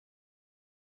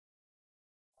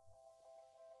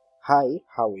Hi,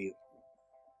 how are you?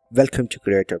 Welcome to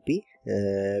Creatorpy.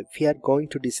 We are going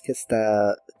to discuss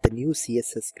the new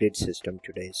CSS Grid system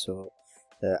today.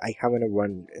 I have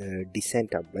one design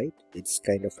template. It's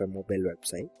kind of a mobile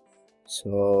website.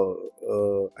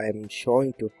 I am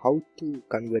showing to how to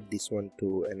convert this one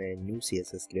to a new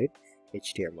CSS Grid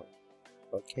HTML.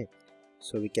 Okay,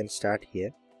 so we can start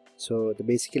here.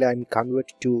 Basically I'm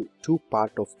convert to two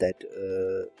part of that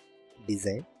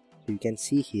design. So you can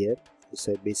see here.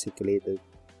 So basically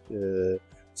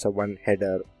one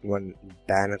header, one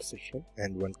banner section,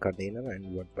 and one container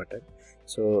and one button.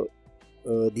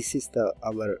 This is the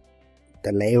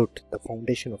layout, the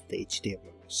foundation of the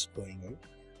HTML is going on.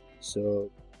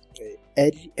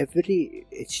 Every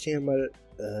HTML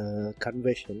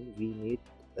conversion, we need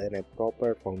a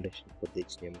proper foundation for the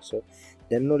HTML. So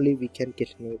then only we can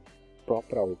get a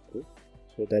proper output.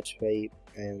 So that's why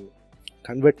I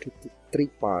convert to three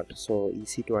parts, so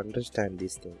easy to understand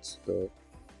these things. So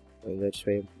that's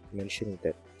why I'm mentioning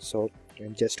that. So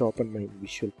I'm just open my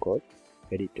Visual Code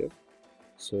editor.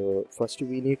 So first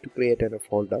we need to create a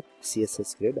folder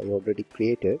CSS Grid. I already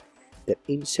created that.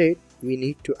 Inside we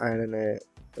need to add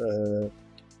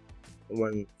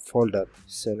one folder.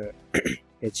 So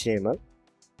HTML.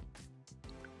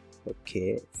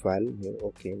 Okay, file new.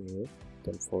 Okay, new.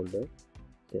 Then folder.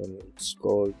 Then it's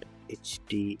called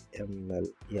HTML.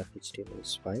 Yeah, HTML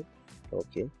is fine.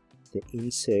 Okay, then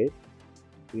inside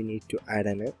we need to add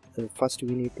first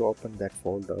we need to open that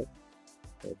folder.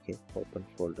 Okay, open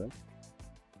folder.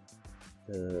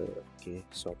 Okay,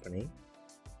 it's opening.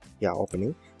 Yeah,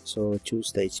 opening. So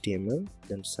choose the HTML,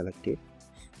 then select it.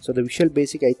 So the Visual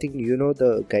Basic, I think you know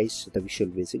the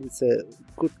Visual Basic. It's a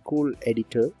good cool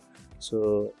editor.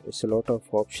 So it's a lot of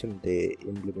option they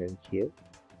implement here.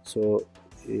 So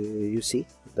you see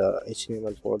the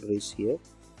HTML folder is here.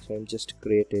 So I'm just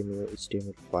create a new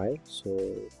HTML file. So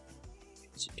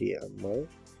HTML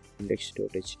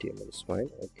index.html is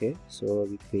fine. Okay, so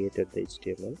we created the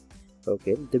HTML.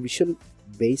 Okay, the Visual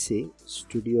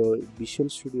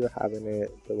Studio have the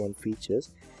one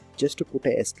features. Just to put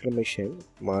a exclamation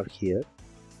mark here,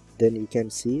 then you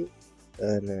can see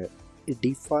a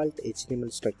default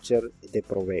HTML structure they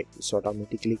provide. It's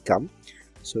automatically come.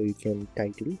 So you can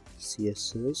title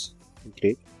CSS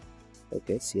Grid.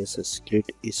 Okay, CSS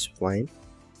Grid is fine.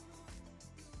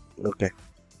 Okay,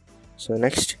 so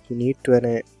next you need to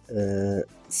add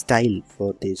style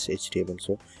for this HTML.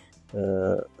 So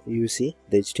you see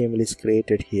the HTML is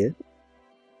created here.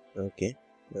 Okay,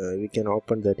 we can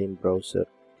open that in browser.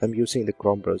 I'm using the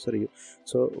Chrome browser.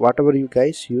 So whatever you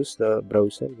guys use the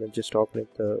browser, then just open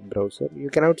it the browser. You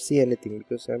cannot see anything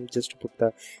because I'm just put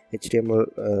the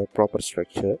HTML proper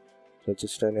structure. So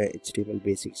just an HTML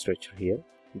basic structure here.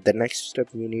 The next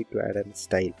step we need to add a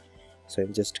style. So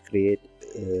I'm just create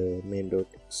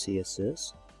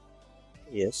main.css.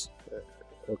 Yes,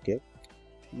 okay.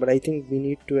 But I think we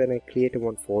need to create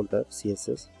one folder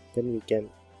CSS. Then we can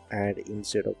add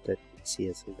instead of that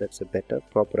CSS. That's a better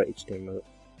proper HTML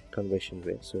conversion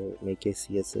way. So make a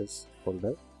CSS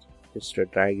folder, just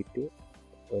drag it to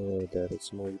there,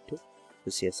 is move it to the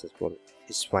CSS folder.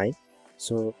 It's fine.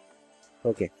 So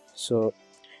okay, so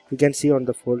you can see on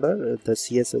the folder the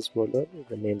CSS folder,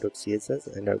 the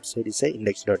main.css, and outside is a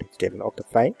index.html. Okay,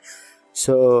 fine.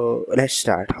 So let's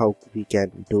start how we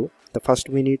can do. The first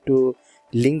we need to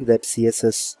link that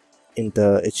CSS in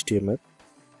the HTML.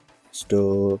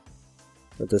 So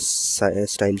the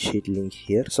style sheet link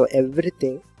here. So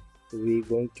everything we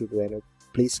going to do,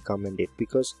 please comment it,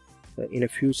 because in a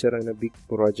future, in a big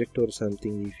project or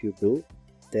something, if you do,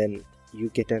 then you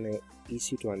get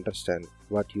easy to understand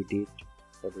what you did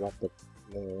or what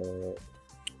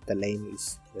the line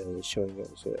is showing you.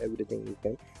 So everything you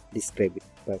can describe it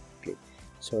perfectly.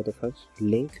 So the first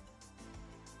link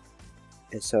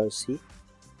src,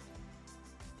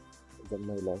 then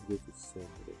my language is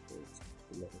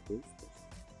language,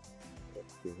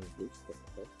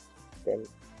 then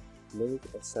link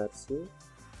src,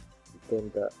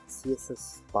 then the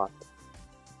CSS path.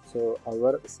 So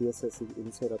our CSS is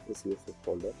inside of the CSS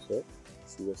folder. So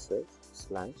CSS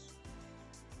slash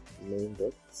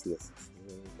main.css.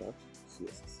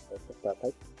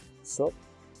 Okay, so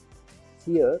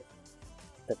here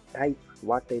the type,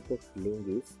 what type of link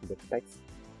is the text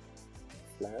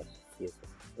slash CSS.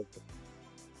 Okay,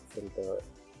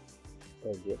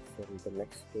 from the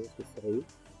next page is rail.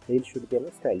 Rail should be on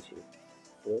a style sheet.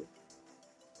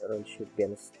 Rail should be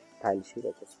on a style sheet.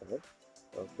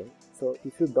 Okay, so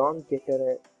if you don't get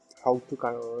how to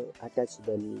attach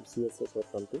the CSS or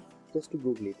something, just to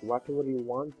Google it. Whatever you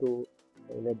want to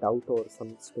in a doubt or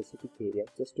some specific area,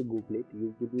 just to Google it,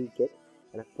 you will get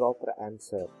a proper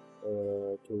answer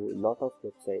to lot of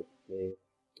websites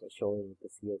showing the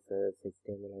CSS,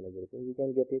 HTML and everything. You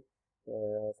can get it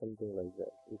something like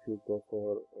that. If you go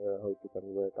for how to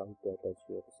convert, how to attach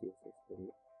your CSS query,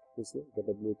 you see the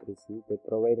W3C, they're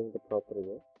providing the proper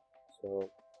way. So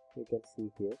you can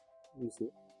see here, you see.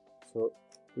 So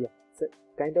yeah, it's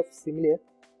kind of similar,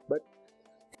 but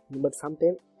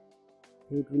sometimes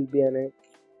it will be a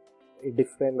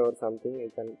different or something.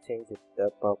 You can change it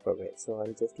the proper way. So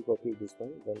I'll just copy this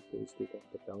one, then paste it on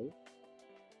the down.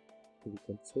 You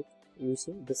can check, you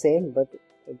see the same, but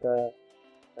the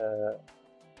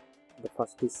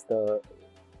first is the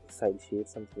side sheet,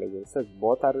 something like this. So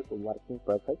both are working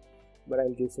perfect, but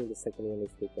I'm using the second one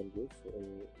is we can use.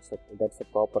 So that's a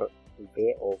proper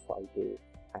way of how to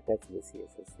attach the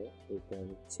CSS. So you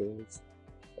can change,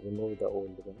 remove the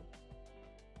old one.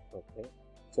 Okay,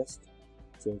 just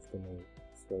change the name.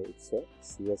 So it's a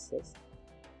CSS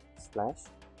slash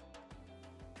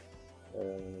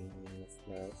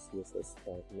CSS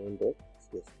main dot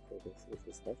CSS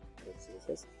slash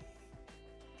CSS.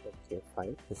 Okay,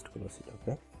 fine, just close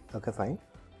it. Okay, fine.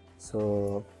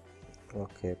 So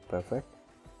okay, perfect.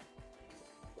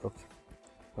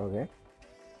 Okay,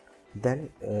 then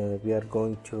we are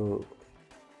going to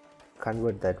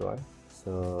convert that one.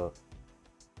 So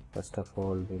first of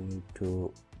all we need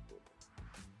to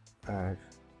add,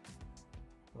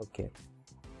 okay,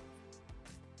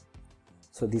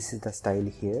 so this is the style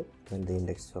here and the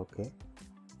index. Okay,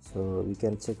 so we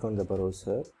can check on the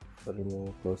browser,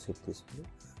 remove, close it, this one.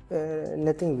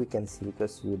 Nothing we can see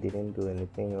because we didn't do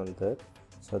anything on that.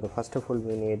 So the first of all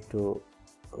we need to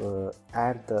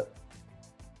add the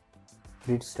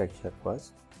grid structure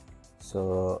first.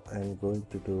 So I'm going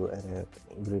to do a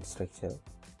grid structure.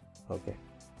 Okay,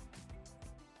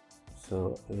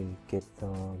 so we'll get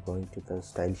going to the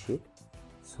style sheet.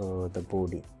 So the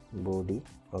body.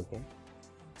 Okay,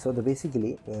 so the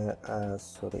basically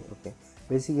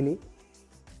basically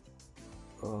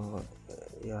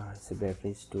yeah, the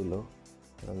battery is too low.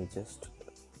 I'm just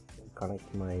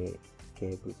connect my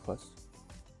cable first.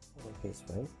 Okay, it's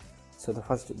fine. So the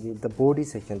first, the body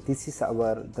section, this is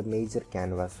the major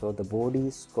canvas. So the body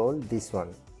is called this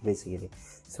one basically.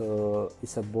 So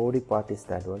it's a body part is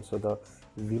that one. So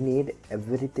we need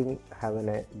everything having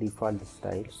a default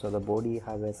style. So the body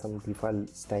have some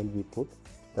default style. We put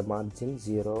the margin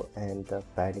 0 and the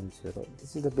padding 0.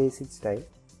 This is the basic style.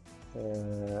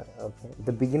 Okay,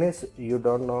 the beginners, you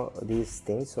don't know these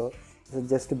things, so it's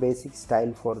just a basic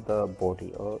style for the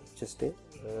body or just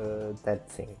that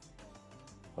thing.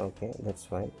 Okay, that's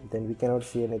fine. Then we cannot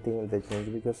see anything in the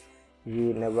change because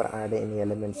we never add any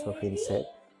elements of inside.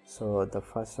 So the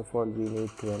first of all we need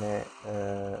to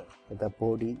the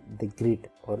body, the grid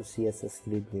or CSS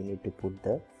grid we need to put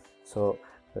there. So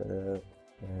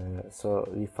so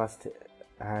we first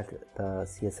add the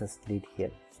CSS grid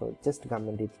here. So just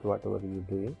comment it whatever you're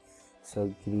doing.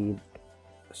 So grid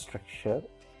structure.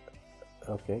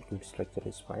 Okay, grid structure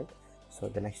is fine. So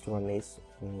the next one is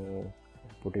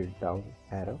put it down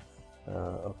arrow.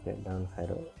 Okay, down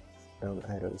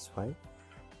arrow is fine.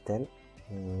 Then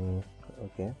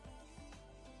okay,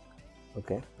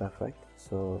 perfect.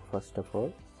 So first of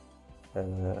all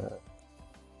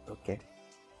okay,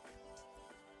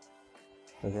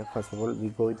 first of all we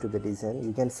go into the design.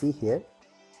 You can see here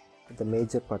the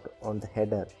major part on the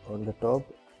header. On the top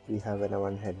we have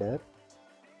one header.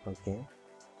 Okay,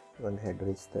 one header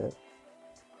is the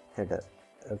header.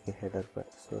 Okay, header,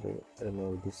 sorry,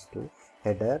 remove this too.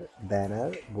 Header,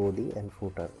 banner, body and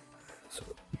footer. So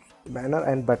banner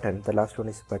and button, the last one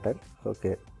is button.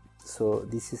 Okay, so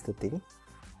this is the thing.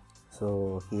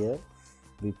 So here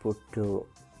we put to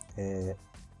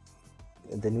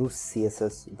the new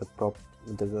CSS,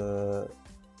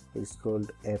 it's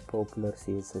called a popular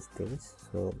CSS things.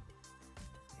 So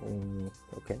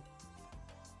okay,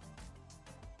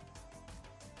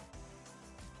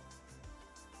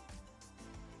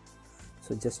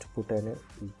 so just put a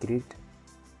grid.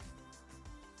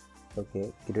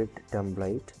 Okay, grid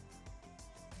template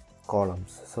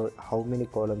columns. So how many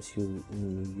columns you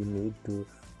need to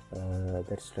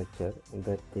that structure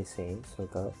that they saying. So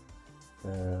the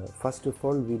first of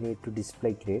all we need to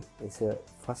display grid. It's a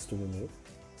first we need.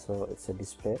 So it's a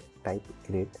display type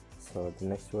grid. So the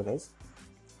next one is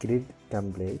grid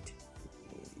template.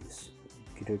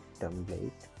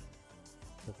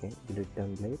 Okay, grid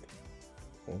template.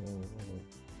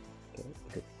 Okay,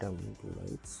 grid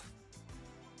templates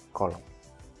column.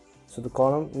 So the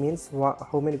column means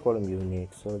how many columns you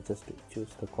need. So just choose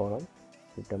the column,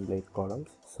 the template columns.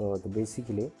 So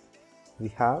basically we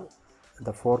have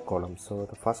the 4 columns. So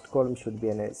the first column should be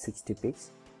in a 60 pixels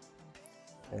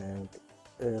and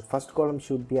first column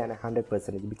should be an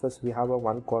 100% because we have a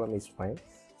one column is fine,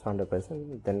 so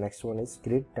 100%. The next one is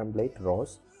grid template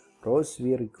rows. Rows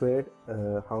we required,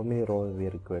 how many rows we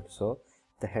required? So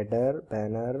the header,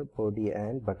 banner, body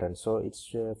and button, so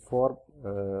it's 4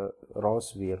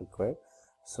 rows we required.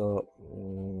 So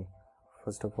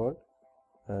first of all,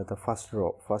 the first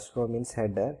row means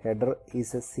header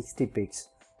is a 60 pixels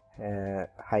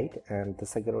height, and the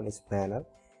second one is banner,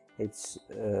 it's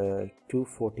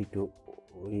 242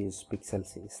 is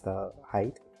pixels is the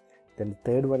height. Then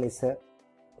the third one is a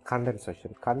content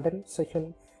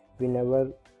section we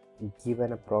never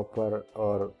given a proper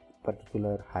or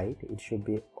particular height, it should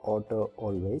be auto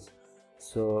always,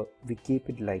 so we keep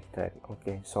it like that.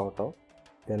 Okay, so auto.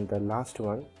 Then the last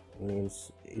one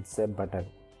means it's a button,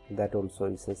 that also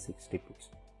is a 60 pixels,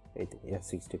 yeah,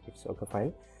 60 pixels. Okay,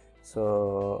 fine.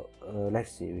 So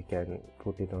let's see, we can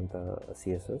put it on the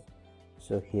CSS.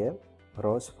 So here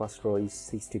rows, first row is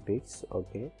 60 pixels.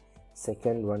 Okay,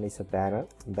 second one is a banner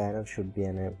should be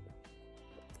an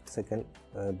second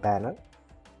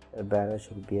banner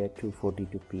should be a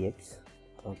 242 px.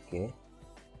 Okay,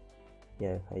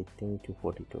 yeah, I think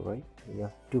 242, right? Yeah,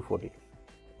 242,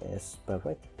 yes,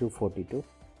 perfect, 242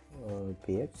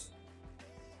 px.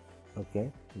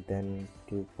 Okay, then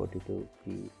 242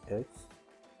 px.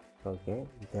 Okay,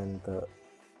 then the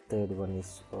third one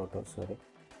is auto, sorry,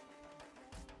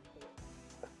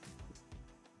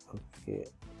 okay,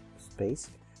 space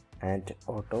and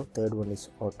auto, third one is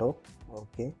auto.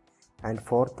 Okay, and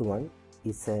fourth one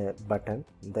is a button,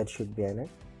 that should be an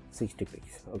 60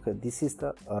 pixels. Okay, this is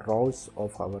the rows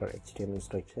of our HTML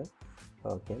structure.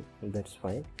 Okay, that's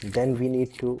fine. Then we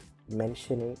need to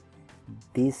mentioning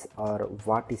these are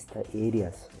what is the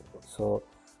areas. So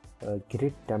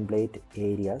grid template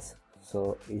areas,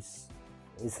 so is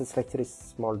the structure is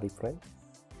small different,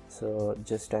 so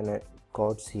just an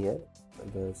quotes here,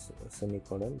 the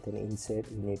semicolon, then inside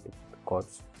we need to put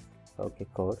quotes. Okay,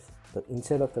 quotes. So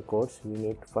inside of the quotes we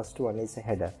need, first one is a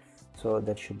header, so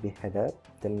that should be header.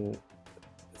 Then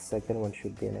second one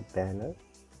should be in a banner,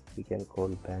 we can call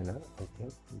banner.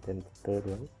 Okay, then the third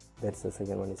one, that's the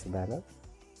second one is banner.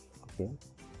 Okay,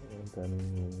 and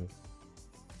then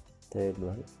third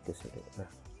one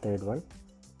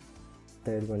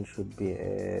should be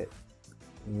a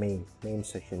main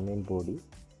section, main body.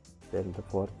 Then the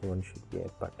fourth one should be a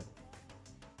button.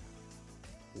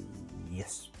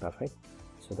 Yes, perfect.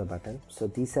 So the button, so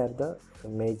these are the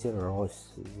major rows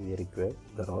we require,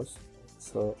 the rows.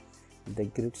 So the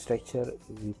grid structure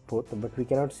we put, but we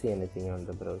cannot see anything on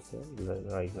the browser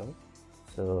right now,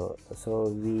 so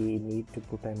we need to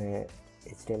put an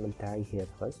HTML tag here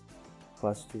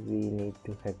first we need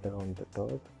to header on the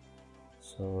top,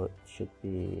 so it should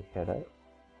be header.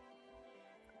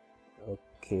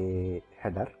 Okay,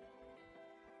 header,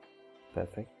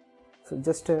 perfect. So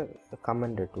just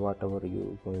comment it whatever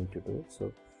you going to do,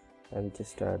 so and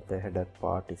just add the header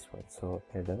part is fine. So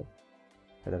header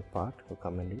part,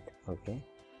 comment it. Okay,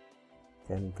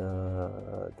 then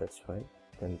that's fine.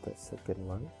 Then the second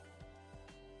one,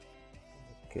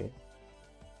 okay,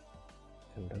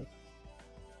 header,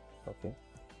 okay,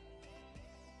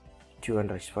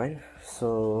 200 is fine.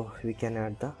 So we can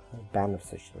add the banner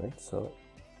section, right? So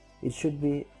it should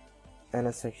be, and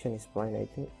a section is fine, I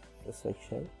think. The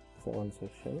section, so one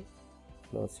section,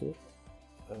 close it,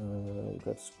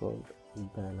 that's called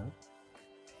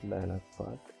banner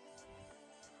part.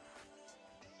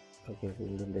 Okay, the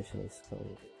indentation is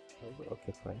called,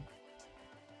 okay, fine.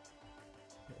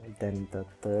 And then the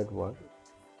third one,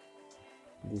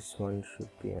 this one should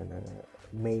be an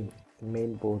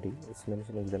main body, it's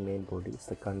mentioning the main body, it's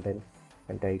the content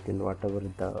and title, whatever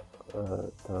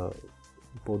the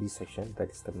body section,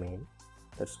 that is the main,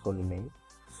 that's called main.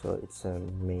 So it's a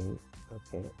main.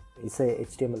 Okay, it's a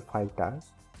HTML5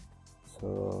 tags.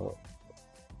 So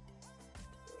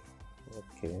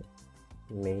okay,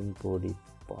 main body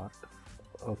part.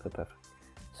 Okay, perfect.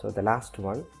 So the last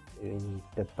one, we need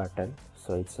the button,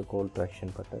 so it's a call to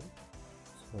action button.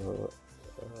 So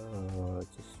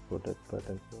just put a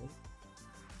button here,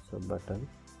 so button.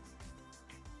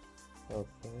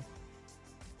 Okay,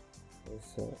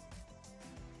 it's a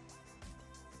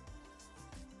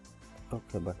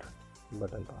okay,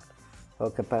 button part.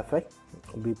 Okay, perfect.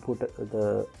 We put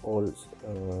the all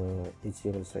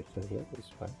HTML structure here, is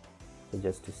fine, so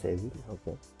just to save it.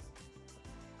 Okay,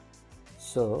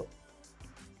 so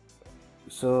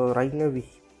right now we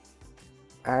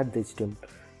add the HTML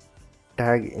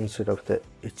tag instead of the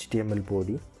HTML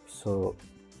body. So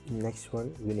next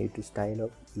one, we need to style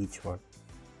up each one.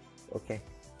 Okay,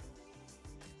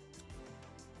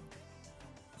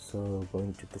 so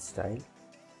going to the style,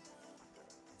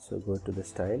 So go to the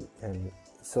style, and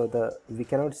so we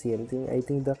cannot see anything. I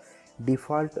think the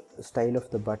default style of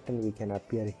the button we can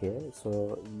appear here,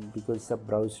 so because it's a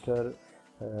browser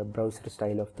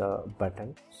style of the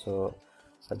button. So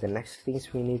the next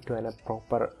things we need to have a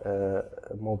proper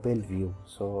mobile view.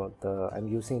 So I'm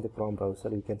using the Chrome browser.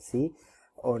 You can see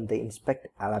on the inspect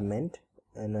element,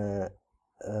 and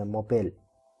mobile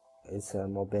is a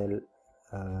mobile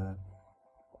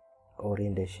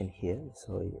orientation here.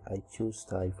 So I choose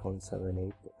the iPhone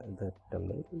 7, 8, that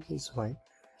template is fine.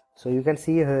 So you can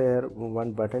see here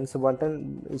one button. So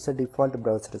button is a default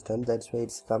browser style, that's why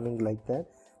it's coming like that.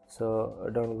 So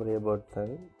don't worry about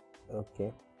that.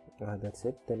 Okay, that's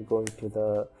it. Then go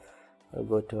to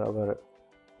our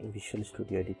Visual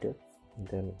Studio Editor,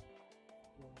 then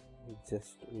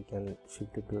we can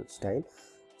shift it to style.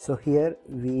 So here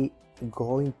we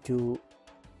going to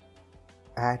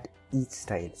add each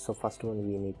style. So first one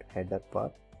we need header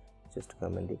part, just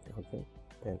comment it. Okay,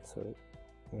 then sorry,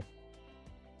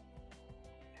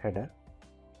 header,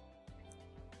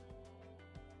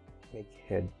 make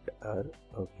header.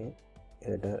 Okay,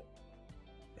 header,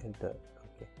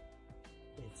 okay,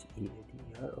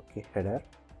 HEADR. Okay, header.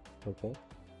 Okay,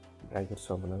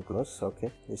 brackets open and close.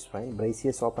 Okay, it's fine.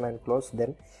 Braces open and close.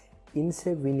 Then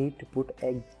inside we need to put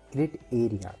a grid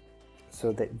area.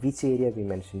 So that which area we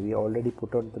mentioned, we already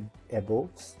put on the above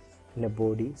in a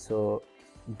body. So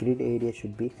grid area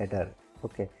should be header.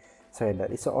 Okay, so header,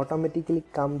 it's automatically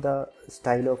come the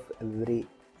style of every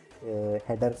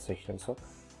header section. So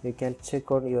you can check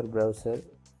on your browser.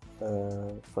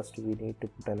 First we need to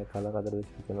put in a color, otherwise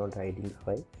we cannot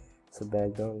identify. So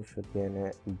background should be in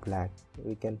a black.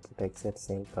 We can put exact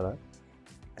same color,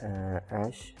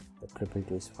 ash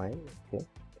 222 is fine. Okay,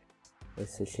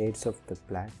 it's the shades of the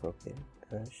black. Okay,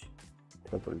 ash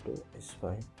 222 is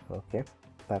fine. Okay,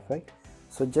 perfect.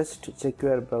 So just to check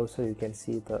your browser, you can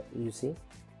see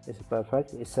it's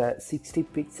perfect. It's a 60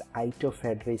 pixel height of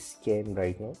header is came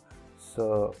right now.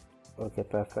 So okay,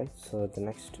 perfect. So the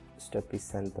next step is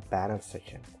send the banner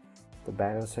section. The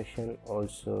banner section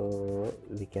also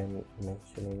we can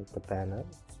mention in the banner.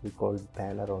 We call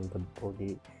banner on the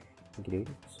body grid.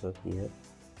 So here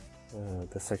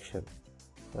the section.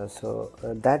 So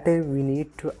that time we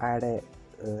need to add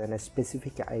a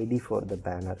specific ID for the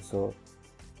banner. So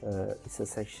it's a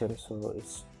section, so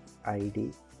its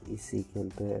ID is equal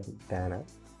to banner.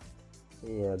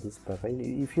 Yeah, this is perfect.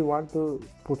 If you want to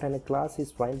put in a class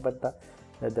is fine, but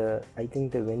I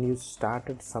think that when you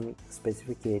started some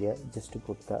specific area, just to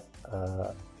put the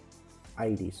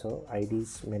ID. So ID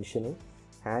is mentioning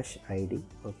hash ID.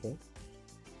 Okay.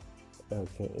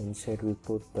 Okay, inside we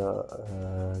put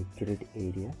the grid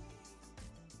area.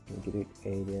 Grid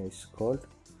area is called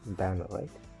banner, right?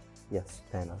 Yes,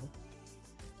 banner.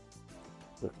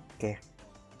 Okay,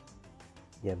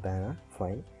 yeah, banner,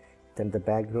 fine. Then the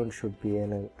background should be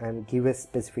and give a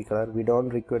specific color. We don't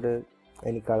require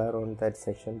any color on that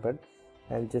section, but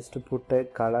I'm just to put a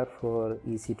color for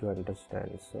easy to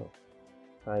understand. So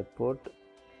I put,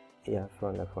 yeah,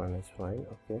 font is fine.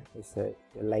 Okay, it's a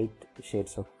light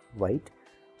shades of white.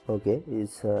 Okay,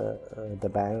 is the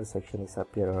banner section is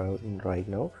appearing right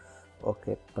now.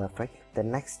 Okay, perfect. The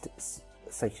next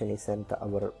section is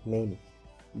our main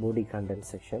body content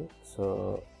section.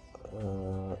 So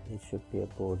it should be a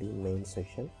body main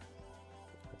section.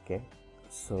 Okay,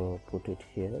 so put it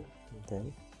here.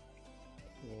 Then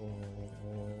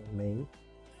main,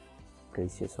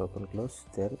 braces open close.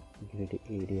 Then grid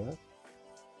area.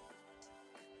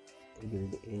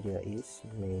 Grid area is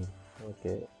main.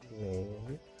 Okay,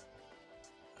 main.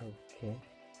 Okay,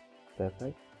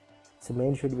 perfect. So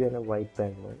main should be on a white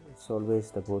background. It's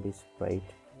always the body is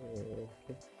white.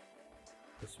 Okay,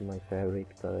 it's my favorite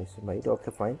color is white.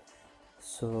 Okay, fine.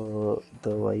 So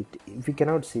the white we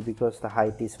cannot see because the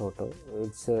height is auto.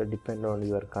 It's depend on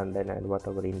your content and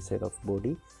whatever inside of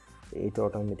body, it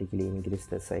automatically increase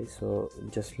the size. So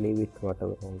just leave it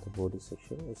whatever on the body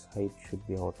section. Its height should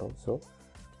be auto. So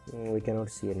we cannot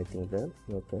see anything there.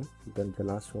 Okay, then the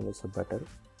last one is a button.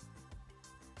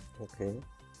 Okay,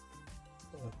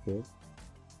 okay,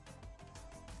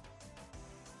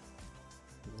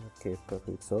 okay,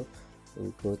 perfect. So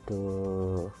we go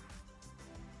to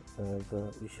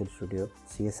the Visual Studio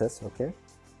CSS. Okay,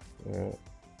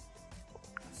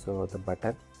 so the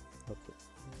button. Okay,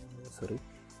 sorry,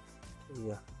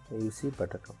 yeah, you see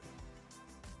button.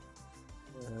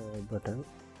 Button.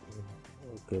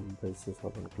 Okay, braces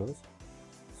open close.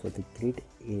 So the grid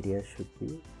area should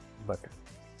be button.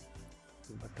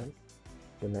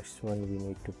 The next one we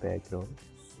need to background.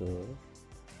 So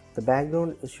the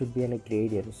background should be in a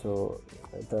gradient. So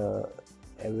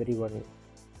everyone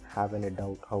have any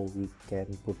doubt how we can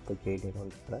put the gradient on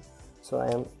the color, so I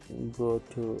am go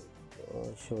to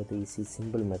show the easy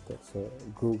simple method. So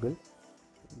Google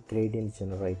gradient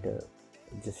generator,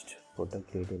 just put a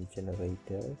gradient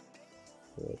generator.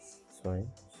 Yes, it's fine.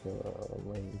 So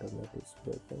my internet is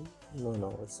broken.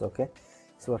 No, it's okay,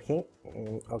 it's working.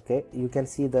 Okay, you can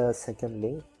see the second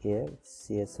link here,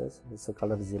 CSS. It's a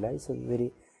ColorZilla. It's a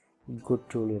very good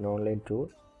tool, online tool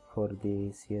for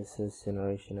the CSS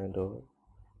generation and all.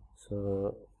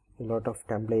 So a lot of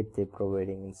template they're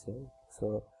providing inside.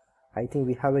 So I think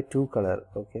we have a two color,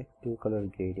 okay, two color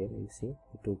gradient. You see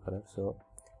two color. So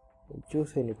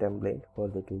choose any template for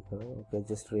the two color. Okay,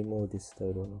 just remove this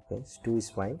third one. Okay, two is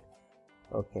fine.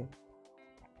 Okay,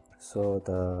 so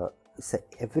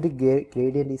every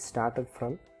gradient is started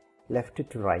from left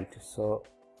to right. So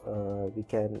we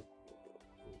can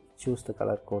choose the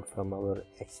color code from our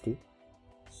XD.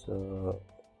 So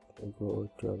go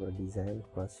to our design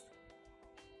first.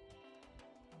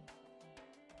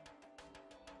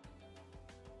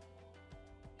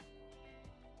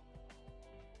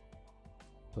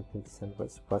 Okay, design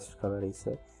first color is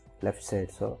left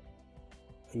side. So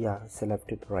yeah, it's left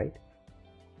to right.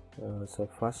 So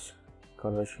first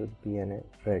color should be a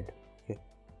red. Okay,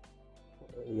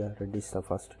 yeah, red is the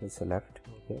first, is the left.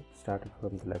 Okay, started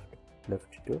from the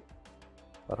left to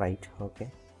right. Okay,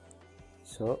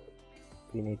 so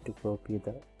we need to copy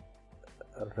the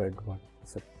red one.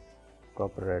 It's a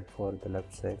proper red for the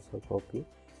left side. So copy,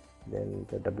 then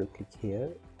the double click here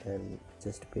and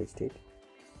just paste it,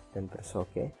 then press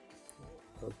OK.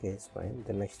 Okay, it's fine.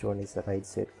 The next one is the right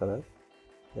side color.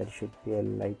 That should be a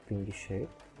light pinkish shade.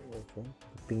 Okay,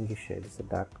 pinkish shade is a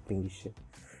dark pinkish shade.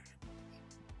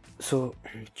 So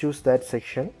choose that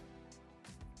section.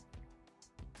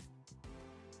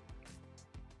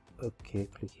 Okay,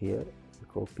 click here,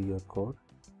 copy your code,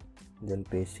 then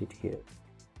paste it here.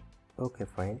 Okay,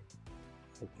 fine.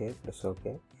 Okay, press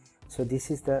OK. So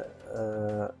this is the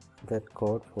that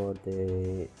code for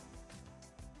the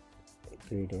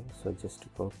gradient. So just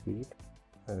copy it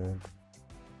and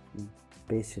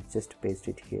paste it, just paste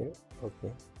it here.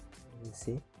 Okay, you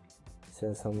see,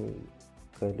 so some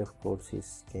kind of codes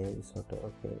is came sort of.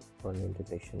 Okay, one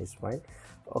integration is fine.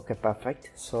 Okay,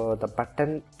 perfect. So the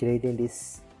button gradient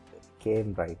is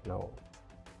came right now.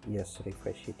 Yes,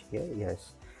 refresh it here.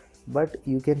 Yes, but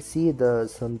you can see the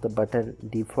button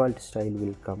default style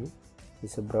will come.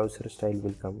 It's a browser style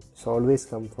will come. So always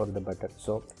come for the button.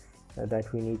 So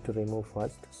that we need to remove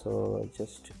first. So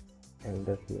just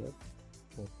enter here.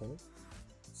 Okay,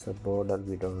 so border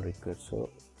we don't require, so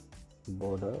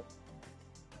border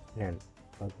none.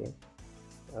 Okay,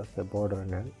 border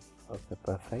none. Okay,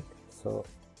 perfect. So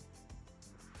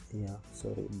yeah,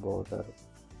 sorry, border.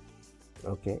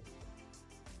 Okay,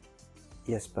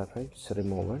 yes, perfect. So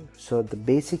remove one. So the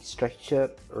basic structure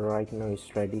right now is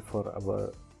ready for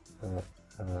our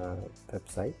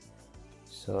website.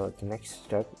 So the next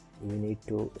step, we need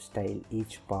to style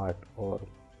each part, or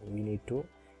we need to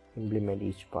implement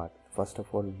each part. First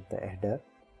of all, the header.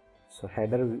 So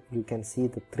header, you can see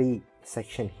the three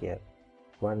section here,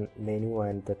 one menu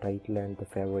and the title and the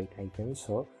favorite icon.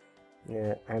 So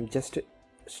I'm just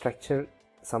structure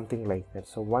something like that.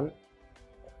 So one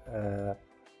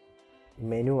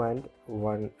menu and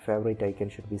one favorite icon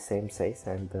should be same size,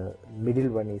 and the middle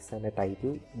one is a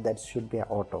title that should be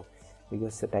auto,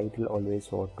 because the title always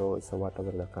auto. So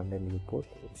whatever the content you put,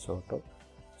 it's auto.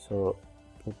 So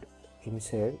put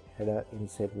inside header,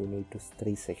 inside we need to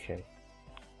three section.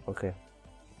 Okay,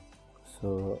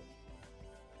 so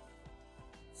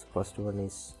first one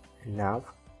is nav,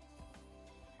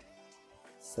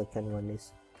 second one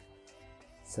is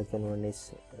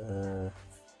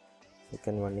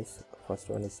first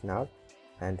one is nav,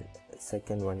 and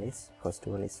second one is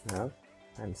nav,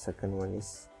 and second one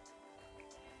is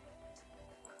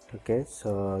okay.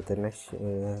 So the next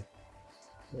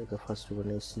the first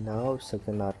one is now,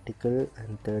 second article,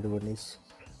 and third one is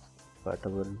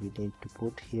whatever we need to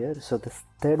put here. So the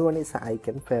third one is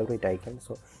icon, favorite icon.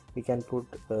 So we can put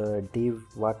div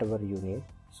whatever you need.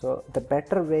 So the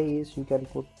better way is you can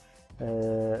put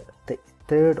the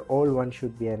third all one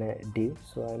should be a div.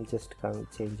 So I'm just gonna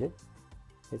change it.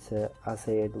 It's a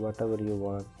aside, whatever you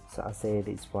want. So aside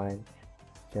is fine.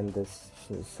 Then this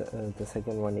is, the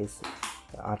second one is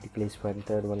article is fine,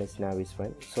 third one is nav is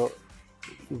fine. So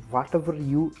whatever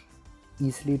you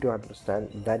easily to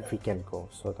understand, that we can go.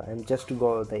 So I'm just to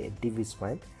go the div is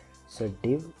fine. So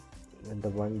div, and the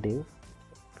one div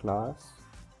class.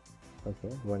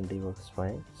 Okay, one div is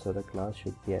fine. So the class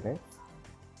should be an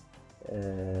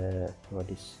what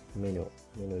is menu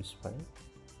is fine.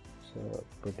 So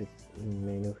put it in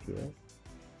menu here.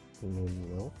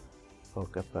 menu.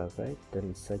 Okay, perfect.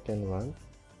 Then second one,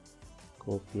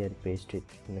 copy and paste it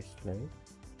next line,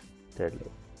 third line.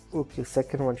 Okay,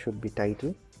 second one should be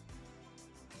title.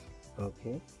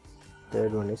 Okay,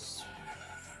 third one is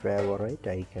favorite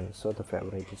icon, so the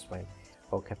favorite is fine.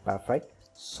 Okay, perfect.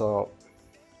 So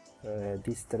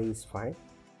these three is fine.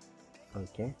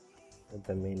 Okay,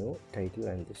 the menu, title,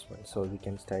 and this one, so we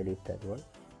can style it that one.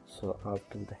 So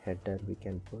after the header we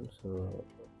can put, so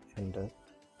enter.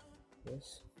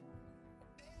 Yes,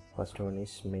 first one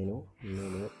is menu.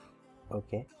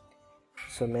 Okay,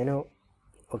 so menu.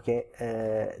 Okay,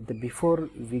 before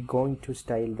we going to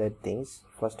style that things,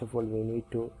 first of all we need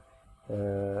to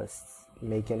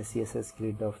make an CSS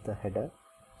grid of the header.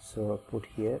 So put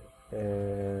here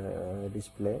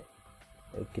display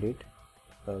grid.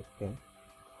 Okay,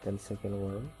 then second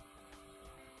one,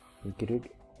 grid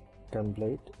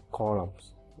template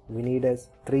columns. We need as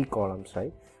 3 columns,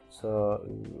 right? So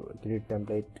grid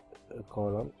template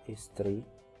column is 3.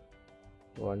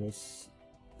 One is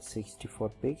 64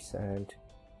 pics and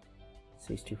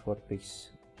 64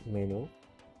 pics menu.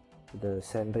 The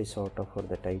center is auto for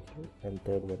the title, and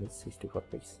third one is 64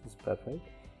 pics. Is perfect.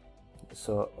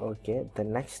 So okay, the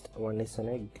next one is on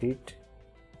a grid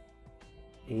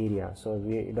area. So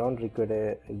we don't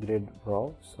require a grid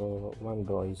row, so one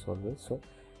row is always. So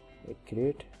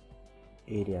grid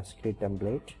areas, grid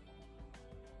template,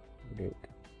 grid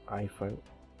hyphen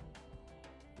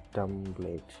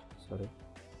template. Sorry.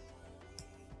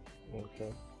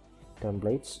 Okay,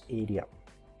 templates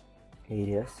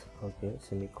areas. Okay,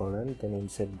 semicolon, then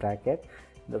inside bracket.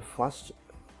 The first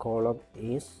column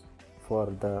is for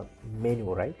the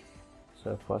menu, right?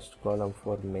 So first column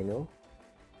for menu.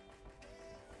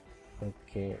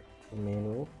 Okay,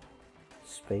 menu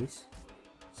space.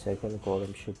 Second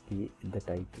column should be the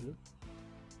title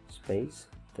space.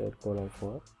 Third column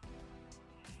for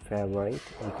favorite.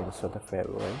 You can show the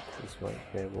favorite. This one,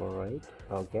 favorite.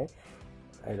 Okay,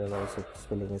 I don't know if the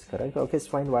spelling is correct. Okay, it's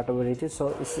fine, whatever it is.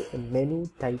 So it's a menu,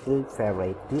 title,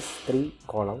 favorite. These 3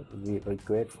 columns we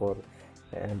require for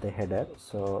the header.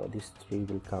 So these 3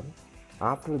 will come.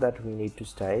 After that we need to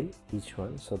style each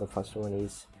one. So the first one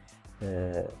is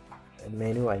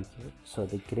menu icon. So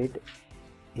the grid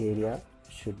area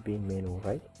should be menu,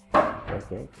 right?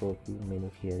 Okay, copy menu.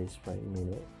 Here is my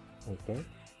menu. Okay,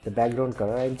 the background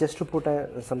color, I'm just to put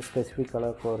some specific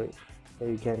color for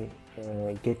you can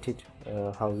get it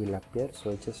how will appear.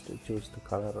 So just choose the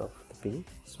color of the pink.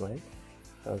 It's fine.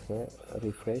 Okay,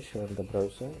 refresh on the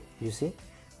browser. You see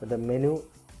the menu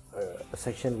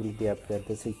section will be appear.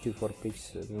 The 64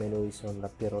 pics menu is on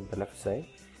appear on the left side.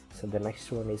 So the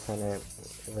next one is on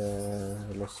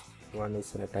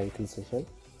a title section.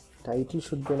 Title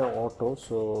should be an auto,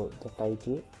 so the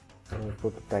title,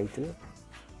 put title,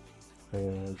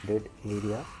 grid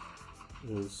area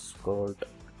is called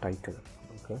title.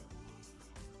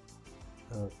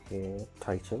 Okay,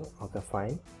 title. Okay,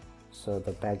 fine. So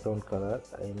the background color,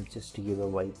 I'm just to give a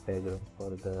white background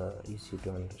for the easy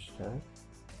to understand.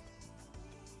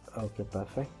 Okay,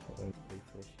 perfect.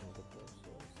 Refreshing the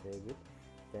browser, save it,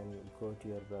 then go to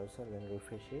your browser, then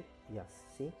refresh it. Yes,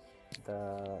 see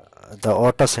the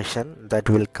auto section that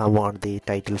will come on the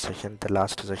title section. The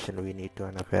last section we need to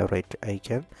have a favorite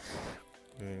icon.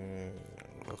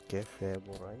 Okay,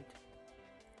 favorite,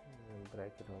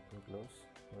 bracket open close.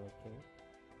 Okay,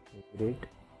 grid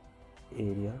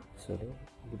area, sorry,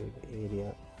 grid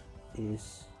area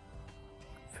is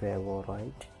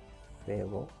favorite,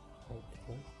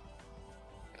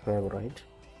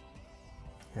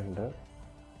 and the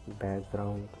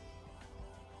background.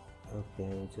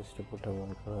 Okay, just to put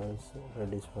one color,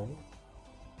 red is fine.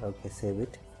 Okay, save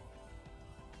it.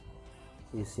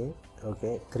 You see,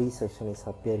 okay, 3 sections is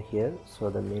appear here. So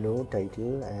the menu,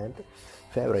 title, and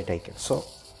favorite icon. So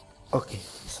okay,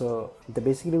 so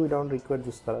basically we don't require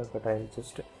this color, but I'll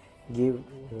just give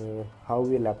how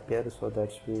will appear, so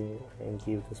that we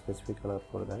give the specific color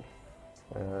for that.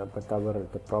 But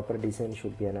the proper design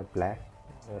should be in a black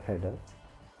header.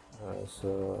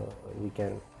 So we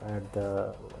can add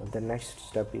the next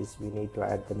step is we need to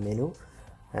add the menu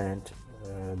and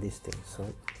these things. So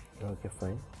okay,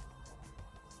 fine.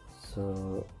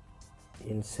 So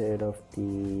inside of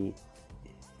the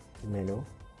menu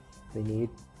we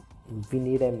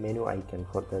need a menu icon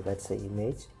for that's the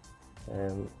image.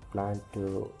 Plan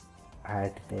to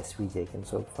add an SVG icon.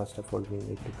 So first of all we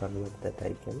need to convert that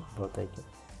icon, both icon.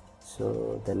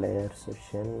 So the layer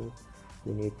section,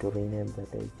 we need to rename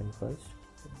that icon first.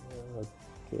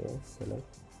 Okay,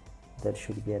 select, that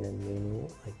should be a menu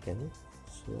icon.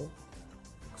 So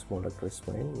small letter is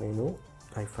fine, menu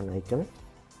hyphen icon.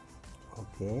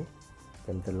 Okay,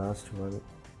 then the last one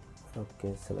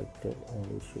Okay, selected, and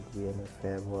it should be a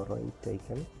favorite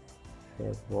icon,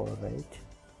 favorite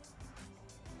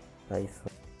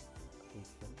iPhone.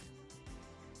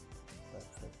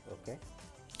 Perfect. Okay.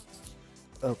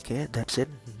 Okay, that's it.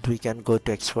 We can go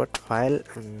to export file,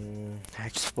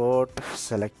 export,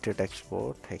 selected,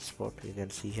 export, you can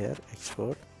see here,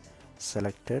 export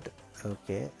selected.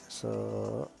 Okay,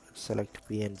 so select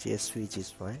PNG. SVG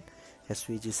is fine.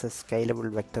 SVG is a scalable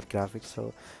vector graphics,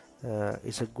 so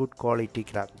it's a good quality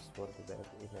graphics for the web.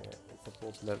 It's a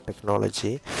popular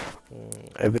technology.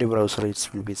 Every browser it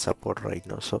will be support right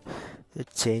now. So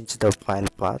change the file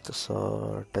path.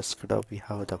 So desktop we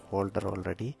have the folder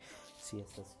already,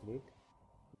 CSS Grid.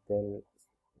 Then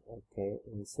okay,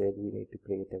 inside we need to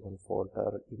create a one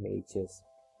folder, images.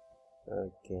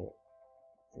 Okay,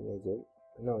 images.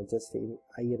 No, just in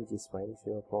img is fine. If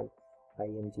you are from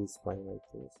img is fine, I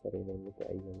think. Sorry, name it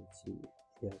img.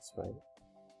 Yeah, it's fine.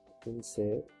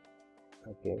 Insert.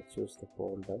 Okay, choose the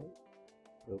folder.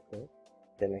 Okay,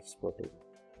 then export it.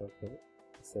 Okay,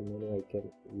 so menu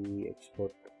icon we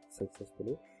export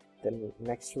successfully. Then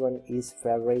next one is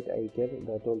favorite icon,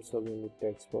 that also we need to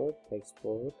export.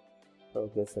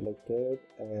 Okay, selected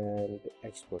and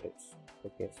export it.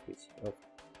 Okay, switch. Okay,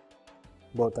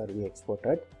 both are we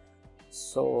exported.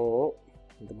 So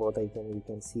the both icon we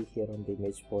can see here on the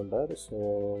image folder.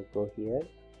 So go here,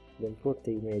 then put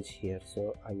the image here.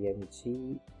 So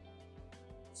img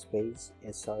space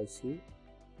src.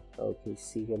 Okay,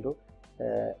 see hello.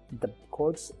 The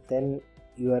codes, then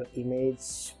your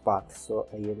image path. So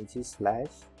img slash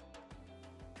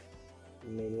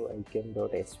menu icon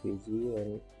dot svg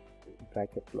and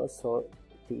bracket close. So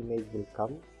the image will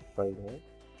come right now.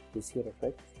 You see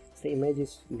effect. The image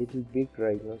is little big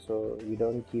right now, so we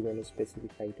don't give any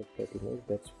specific height of that image.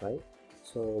 That's fine.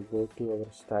 So go to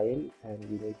our style and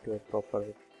we need to have proper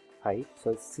height.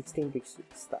 So 16 pixels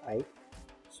is the height.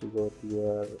 So go to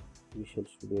your Visual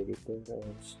Studio Editor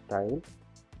and style.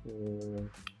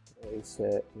 It's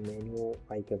a menu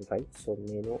icon, right? So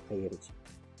menu img.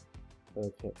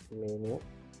 Okay, menu.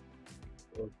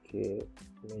 Okay,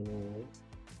 menu.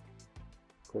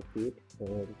 Copy it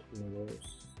and menu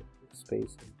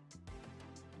space.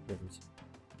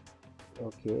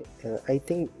 Okay, I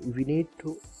think we need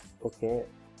to. Okay,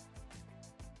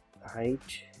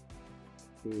 height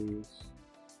is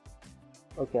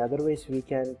okay. Otherwise, we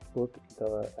can put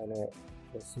the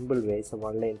a simple way. So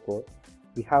one line code.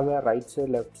 We have a right side,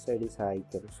 left side is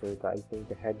icon. So I think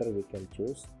the header we can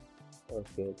choose.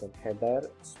 Okay, then header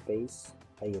space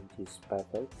img is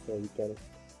perfect. So we can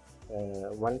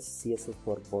one CSS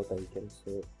for both icons.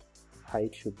 So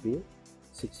height should be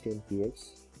 16px.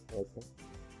 Okay,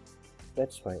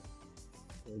 that's fine.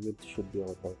 Width should be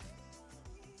okay.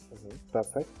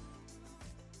 Perfect.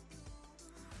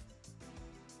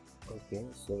 Okay,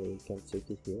 so you can check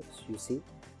it here. So you see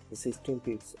the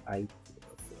 16px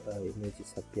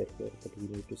images appear here, but we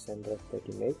need to center of that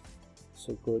image.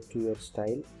 So go to your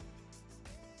style.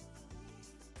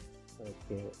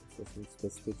 Okay, so some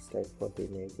specific style for the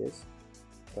images.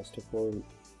 First of all,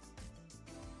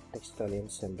 text align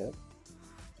center.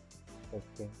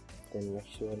 Okay, then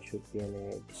next one should be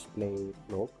a display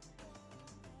block.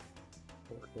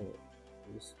 Okay,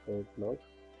 display block.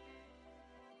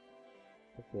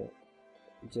 Okay,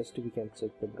 just we can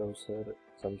check the browser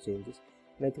some changes.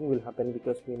 Nothing will happen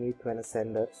because we need to a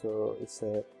sender. So it's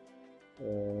a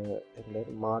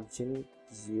margin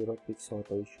 0 pix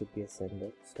auto. It should be a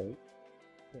sender style.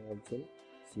 Margin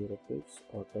 0 pix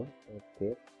auto.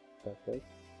 Okay, perfect.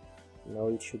 Now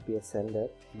it should be a sender,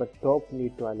 but top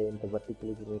need to align, the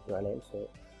vertically we need to align. So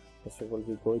first of all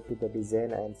we go to the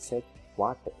design and check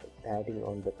what adding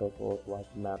on the top or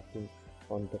what marking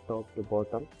on the top to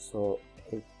bottom. So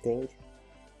I think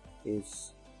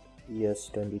is yes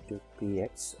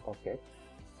 22px. Okay,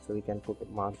 so we can put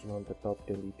margin on the top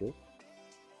 22.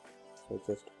 So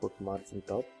just put margin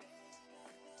top,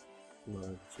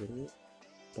 margin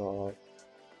top.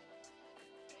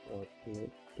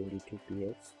 Okay,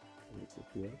 22px.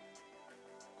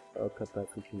 Okay,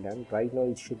 perfectly done. Right now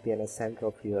it should be in the center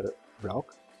of your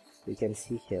block. You can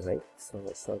see here, right? So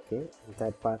it's okay.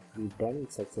 That part we done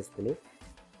successfully.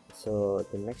 So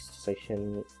the next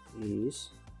section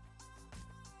is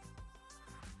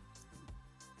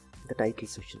the title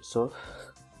section. So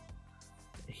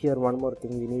here one more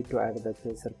thing, we need to add the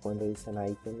cursor pointer is an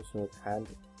icon. So hand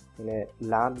in a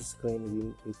large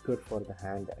screen we equate for the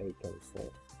hand icon. So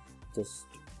just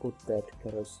put that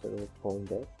cursor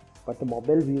pointer, but the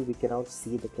mobile view we cannot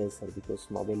see the cursor because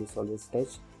mobile is always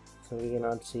touch, so we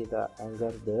cannot see the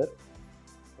anchor there.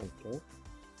 Okay,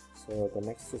 so the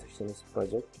next section is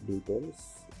project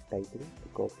details, title, to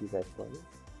copy that one.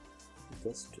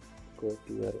 just go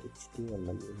to your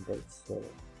HTML index, so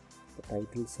the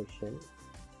title section.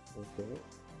 Okay,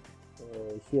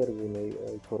 here we may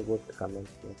forgot the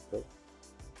comments method.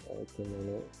 Okay,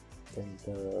 then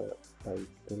the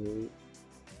title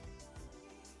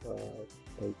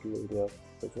area of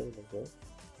project. Okay,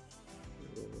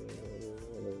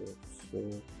 so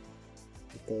the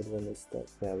third one is the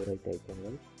favorite icon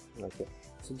one. Okay,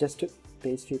 so just to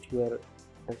paste it here,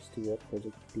 text your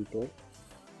project detail.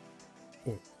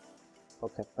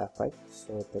 Okay, perfect.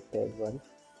 So the third one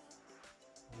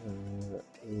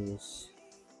is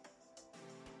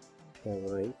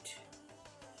favorite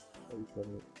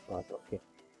icon path. Okay,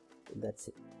 that's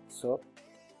it. So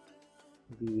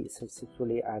we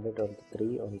successfully added on the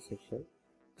 3 on the section.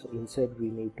 So inside we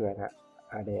need to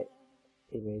add a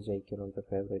image icon on the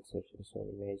favorite section. So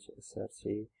image search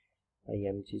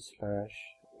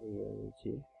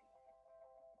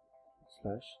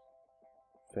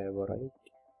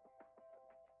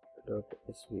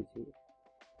img/favorite.svg.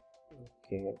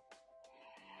 Okay,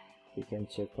 we can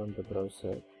check on the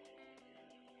browser,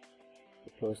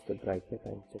 close the bracket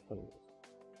and check on this,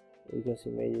 because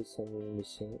image is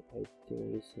missing. I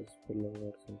think this is spelling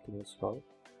or something is wrong.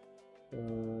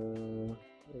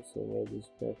 This image is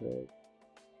perfect.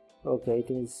 Okay, I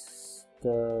think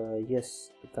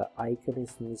the icon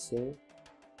is missing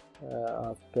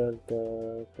after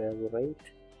the favorite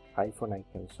iPhone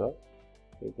icon, so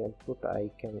we can put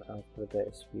icon after the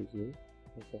SVG.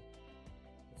 Okay,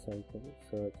 this icon,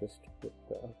 so just put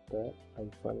after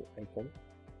iPhone icon.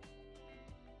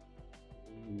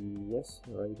 Yes,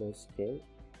 right on scale.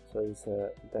 So it's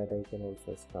that icon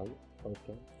also has come.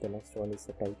 Okay, the next one is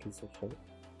the title section.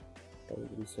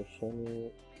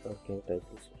 Okay,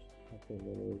 title section. Okay,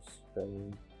 menu is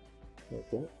running.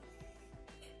 Okay,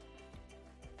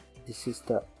 this is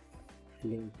the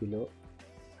link below.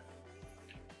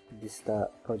 This is the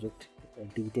project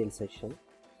detail section.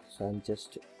 So I'm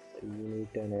just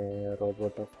unit and a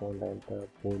robot of font and the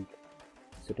bold,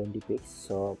 so 20 pixels.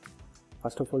 So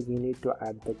first of all we need to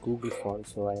add the Google font.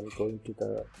 So I am going to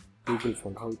the Google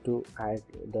font, how to add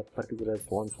that particular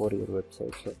font for your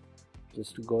website. So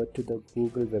just go to the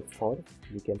Google web font.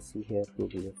 You can see here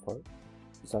Google web font.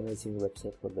 It's amazing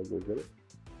website for the Google.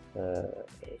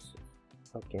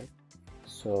 Okay,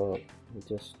 so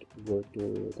just go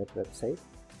to that website,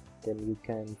 then you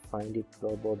can find it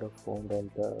robot of font on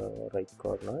the right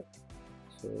corner.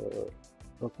 So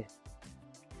okay,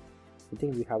 I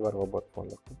think we have a robot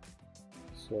font. Okay,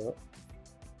 so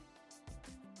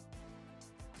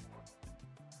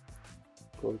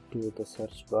go to the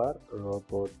search bar,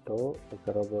 Roboto.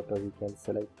 Okay, Roboto, we can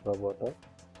select Roboto.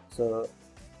 So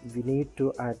we need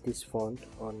to add this font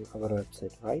on our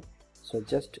website, right? So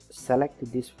just select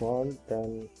this font,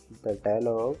 then the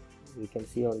dialog, we can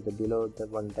see on the below the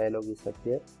one dialog is up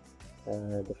here,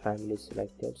 the family is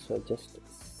selected. So just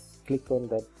click on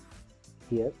that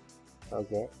here.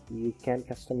 Okay, you can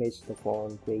customize the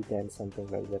font weight and something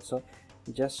like that. So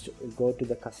just go to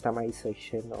the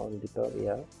customization on the top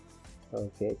here.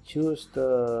 Okay, choose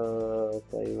the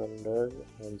 500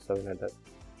 and 700.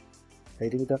 I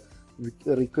think the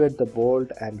required the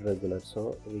bold and regular,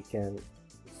 so we can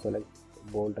select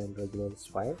bold and regular is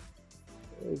fine.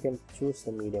 We can choose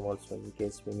the medium also in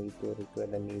case we need to require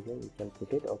the medium, we can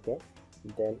put it. Okay,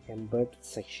 then embed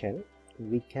section,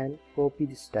 we can copy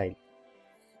the style.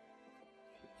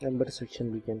 Embed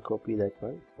section, we can copy that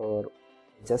one, or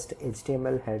just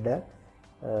HTML header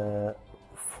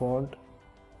font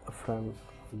from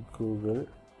Google.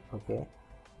 Okay,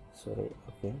 sorry.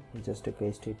 Okay, just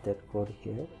paste it that code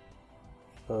here.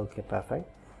 Okay, perfect.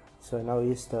 So now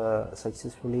is the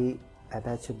successfully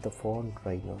attached the font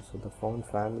right now. So the font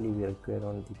family we require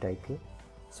on the title.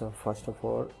 So first of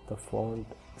all, the font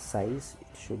size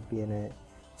should be in a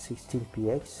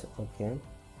 16px. Okay,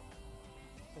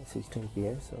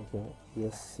 16px. Okay,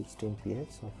 yes,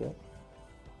 16px. Okay,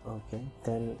 okay,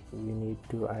 then we need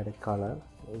to add a color.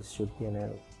 It should be in a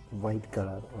white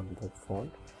color on the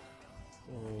font.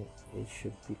 It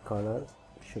should be color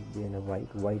should be in a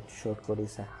white shortcode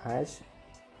is a hash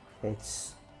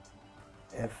HFFF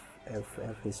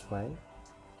is fine.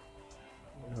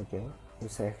 Okay,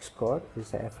 it's a X code,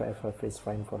 it's a FFF is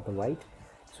fine for the white.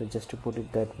 So just to put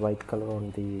it that white color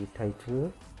on the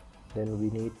title, then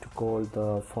we need to call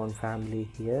the font family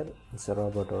here. It's a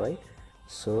robot, right?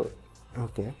 So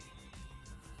okay,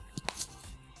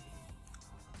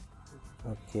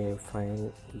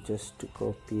 fine, just to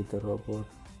copy the robot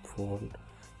font.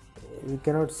 We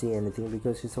cannot see anything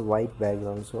because it's a white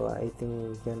background, so I think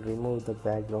we can remove the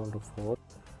background font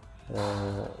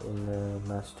in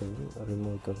master,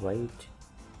 remove the white.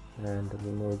 and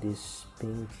remove this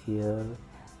pink here,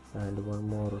 and one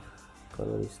more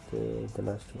color is the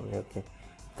last one. Okay,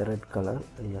 the red color,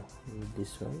 yeah,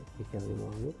 this one we can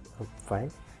remove it.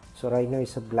 Fine. So right now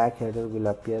it's a black header will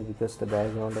appear because the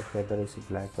background of header is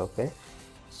black. Okay,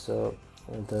 so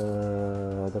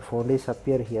the font is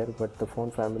appear here, but the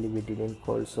font family we didn't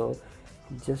call, so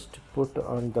just put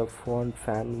on the font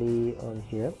family on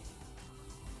here.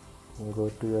 Go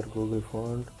to your Google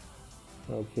font.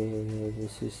 Okay,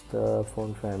 this is the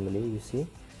font family. You see,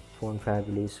 font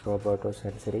family is Roberto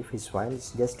sans serif is fine.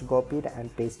 Just copy it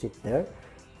and paste it there.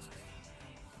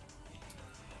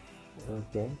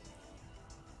 Okay,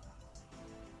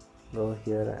 go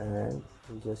here and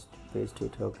just paste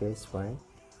it. Okay, it's fine.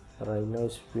 Right now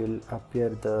it will appear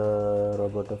the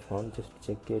Roberto font. Just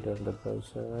check it on the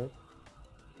browser.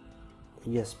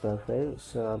 Yes, perfect.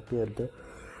 So appear the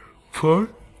font.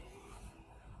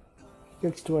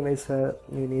 Next one is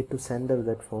we need to center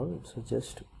that font. So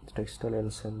just text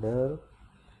align center,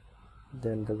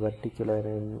 then the vertical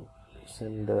line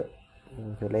center.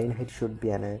 The line height should be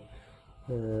an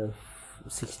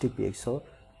 60 px. So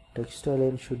text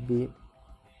align should be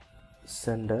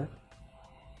center.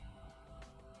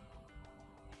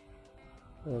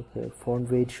 Okay, font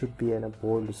weight should be in a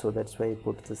bold, so that's why I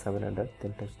put the 700.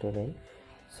 Then text align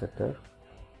center.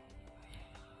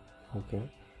 Okay,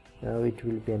 now it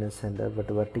will be in a center, but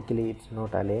vertically it's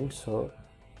not aligned, so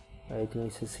I think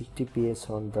it's a 60 px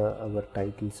on the our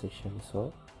title section.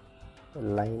 So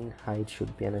line height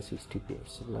should be in a 60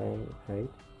 px. Line height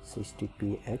 60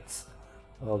 px.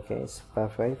 Okay, it's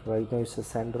perfect. Right now it's the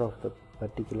center of the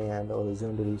vertically and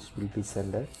horizontally will be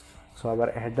center. So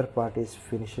our header part is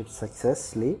finished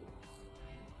successfully.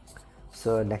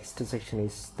 So next section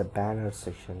is the banner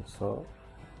section. So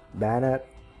banner,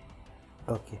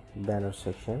 okay, banner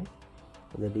section.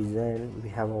 The design, we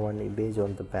have one image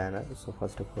on the banner. So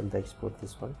first of all, the export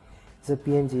this one. So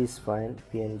PNG is fine,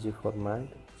 PNG format.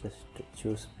 Just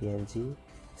choose PNG,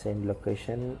 send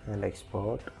location and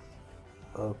export.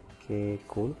 Okay,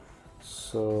 cool.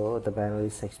 So the banner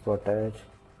is exported.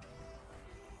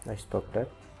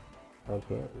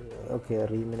 Okay,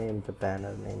 rename the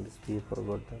banner name is we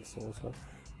forgot that thing, so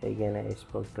again I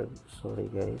exported, sorry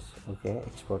guys. Okay,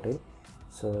 exported.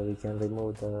 So we can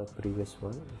remove the previous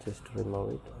one, just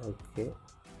remove it. Okay,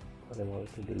 remove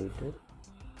it, delete it.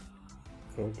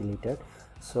 Okay, deleted.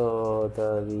 So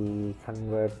we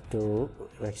convert to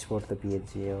export the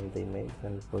PNG on the image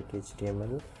and put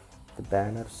HTML. The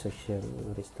banner section,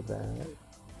 where is the banner?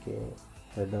 Okay,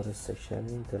 header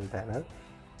section, then banner,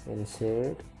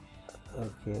 insert.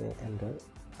 Okay, enter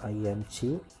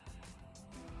img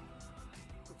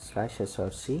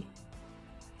 /src.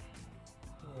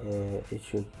 It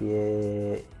should be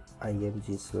a img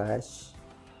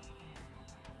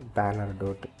 /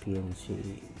 banner.png.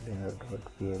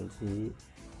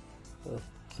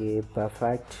 Okay,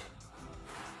 perfect.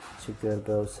 Check your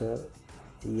browser.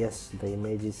 Yes, the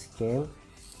images came.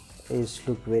 It's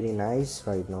look very nice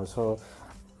right now. So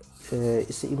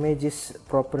its image is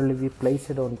properly we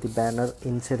placed on the banner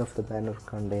inside of the banner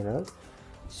container.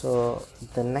 So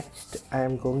the next I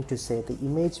am going to say the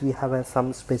image we have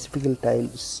some specific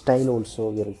style also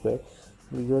we require,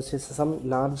 because it's some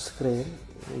large screen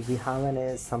we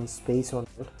have some space on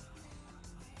it.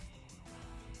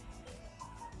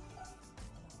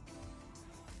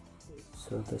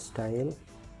 So the style,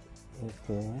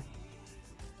 okay,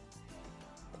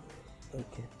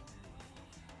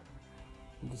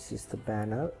 this is the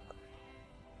banner.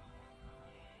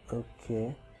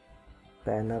 Okay,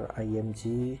 banner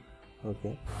img.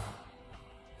 Okay,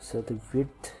 so the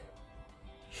width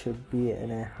should be in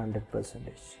 100%.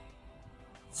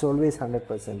 It's always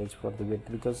 100% for the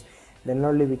width, because then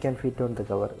only we can fit on the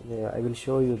cover. I will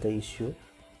show you the issue.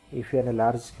 If you are a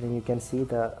large screen, you can see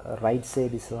the right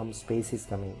side is some space is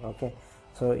coming. Okay,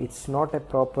 so it's not a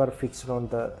proper fixed on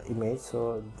the image,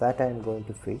 so that I am going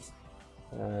to fix.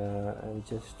 And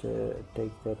just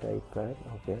take that iPad.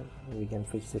 Okay, we can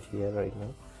fix it here right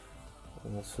now.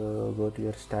 So go to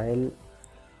your style,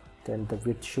 then the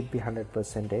width should be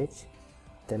 100%.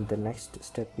 Then the next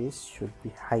step is should be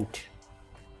height.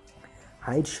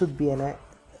 Height should be in a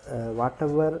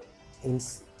whatever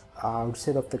is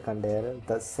outside of the container,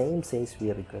 the same size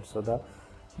we require. So the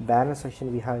banner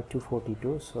section we have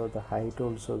 242, so the height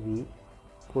also we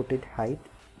put it height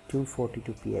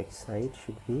 242 px. Height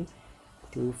should be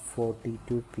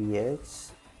 242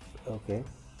 px. Okay,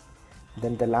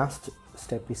 then the last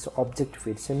step is object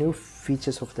fit. So new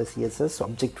features of the CSS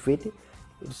object fit,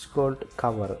 it's called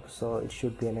cover, so it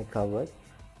should be in a cover.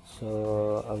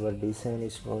 So our design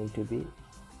is going to be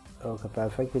okay,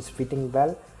 perfect, it's fitting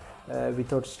well.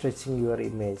 without stretching your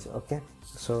image. Okay,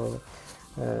 so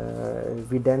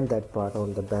we done that part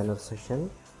on the banner section,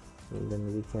 and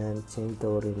then we can change the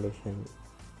orientation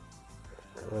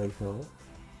right now.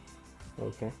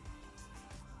 Okay,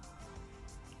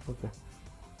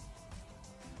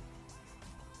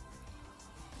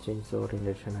 change the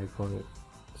orientation icon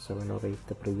 7 or 8,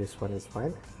 the previous one is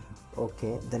fine.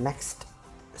 Okay, the next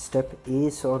step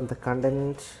is on the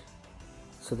content,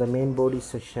 so the main body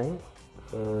section.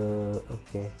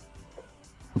 Okay,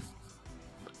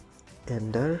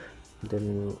 enter.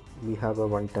 Then we have a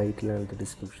one title and the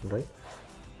description, right?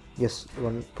 Yes,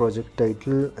 one project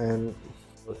title and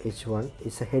h1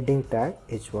 is a heading tag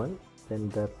h1, then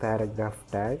the paragraph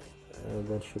tag,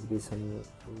 there should be some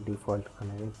default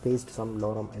content, paste some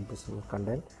lorem ipsum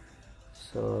content,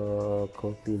 so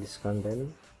copy this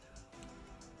content.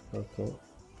 Okay,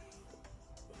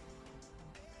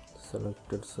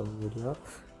 selected some video,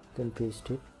 then paste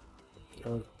it.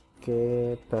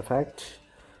 Okay, perfect.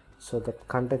 So the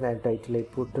content and title I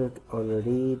put it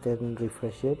already, then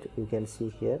refresh it, you can see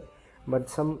here, but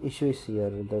some issues here.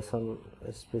 There's some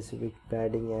specific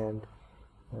padding and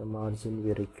margin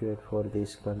we required for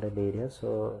this content area,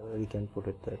 so we can put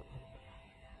it there.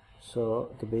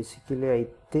 So basically I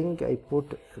think I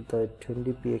put the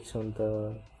 20px on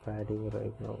the padding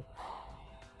right now,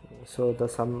 so the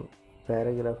some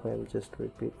paragraph I am just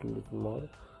repeat a little more.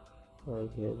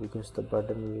 Okay, because the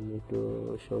button we need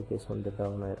to showcase on the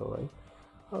down arrow, right?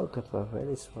 Okay, perfect,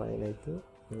 it's fine, I think.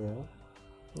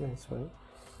 Yeah, it's fine.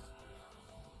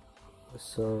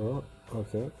 So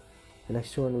okay, the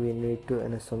next one we need to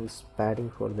add some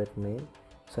padding for that main.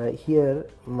 So here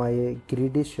my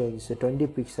grid is showing is a 20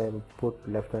 px, I put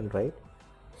left and right,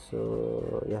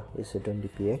 so yeah, it's a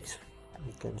 20px,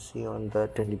 you can see on the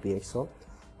 20px. So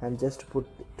and just put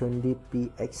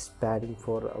 20px padding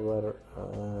for our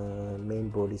main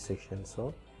body section.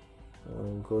 So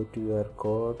go to your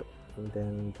code and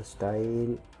then the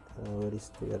style, where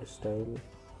is your style?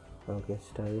 Okay,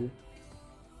 style,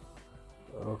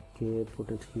 okay, put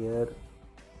it here,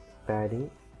 padding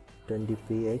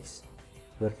 20px,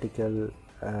 vertical,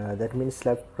 that means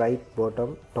left, right,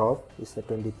 bottom, top is the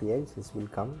 20px, this will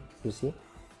come, you see.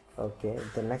 Okay,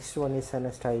 the next one is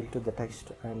an style to the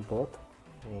text and both.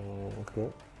 Okay,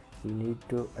 we need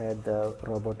to add the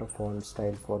roboto font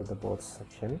style for the both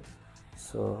section,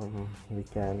 so we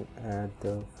can add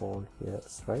the font here,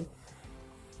 right?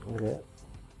 Okay,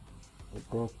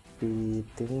 copy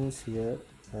things here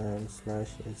and slash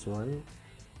h1.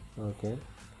 Okay,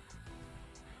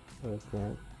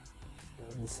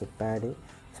 it's a padding.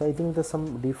 So I think the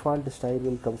some default style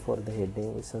will come for the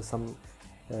heading, so some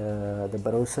the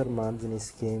browser margin is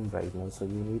came right now, so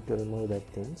we need to remove that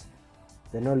things,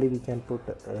 then only we can put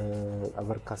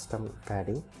our custom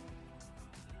padding.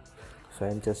 So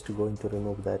I'm just going to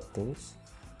remove that things.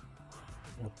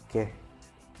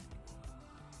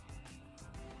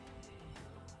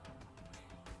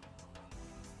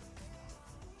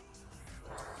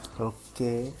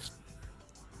 Okay,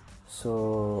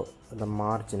 so the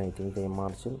margin, I think the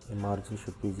margin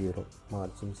should be 0,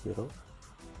 margin 0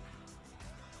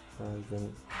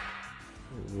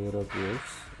 px.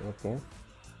 Okay,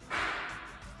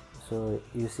 so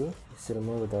you see, let's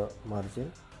remove the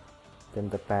margin. Then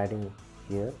the padding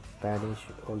here, padding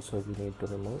should also we need to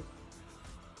remove.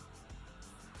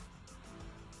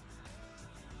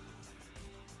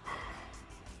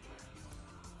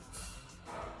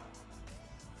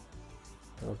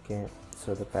 Okay,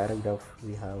 so the paragraph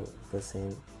we have the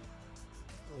same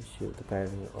issue, the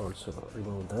padding also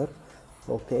remove there.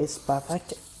 Okay, it's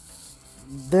perfect.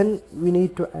 Then we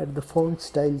need to add the font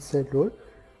styles and all.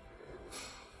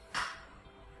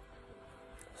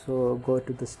 So go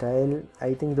to the style,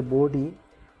 I think the body,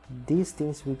 these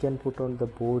things we can put on the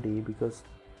body, because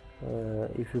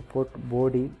if you put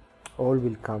body, all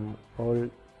will come, all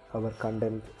our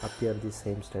content appear the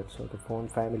same step. So the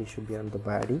font family should be on the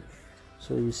body.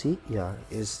 So you see, yeah,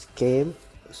 is came,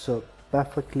 so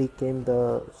perfectly came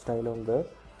the style on the.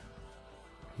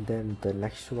 Then the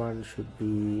next one should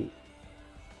be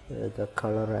the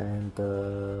color and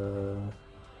the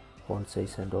font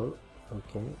size and all.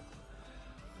 Okay,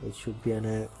 it should be on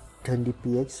a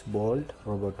 20px bold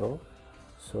roboto.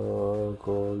 So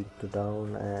go to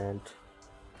down and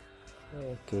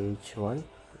okay, h1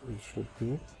 it should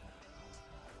be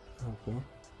okay.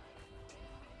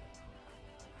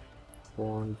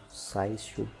 Font size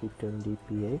should be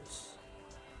 20px.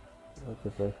 Okay,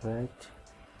 perfect.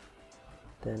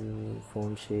 Then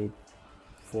font shade,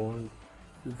 font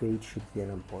weight should be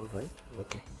in a bold, right?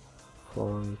 Okay,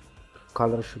 font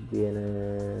color should be in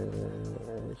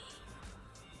a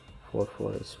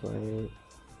 44 is fine.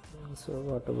 So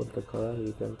what about the color?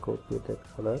 We can copy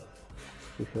that color.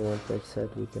 If you want that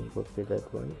set, we can copy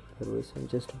that one. Otherwise, I'm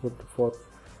just put for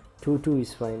 2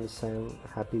 is fine, so I'm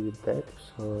happy with that.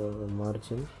 So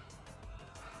margin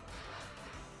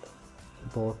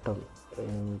bottom,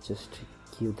 and just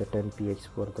give the 10 px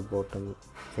for the bottom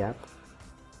gap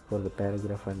for the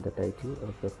paragraph and the title.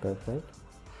 Okay, perfect.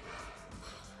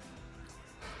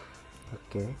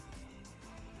 Okay,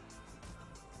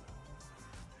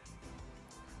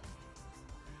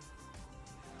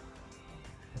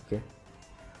 okay.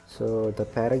 So the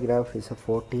paragraph is a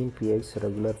 14 px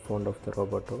regular font of the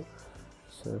Roboto.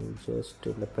 So just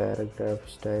the paragraph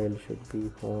style should be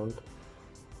font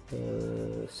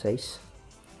size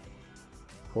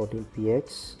 14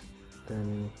 px,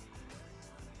 then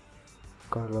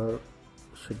color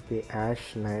should be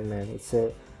ash 99. It's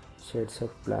a shades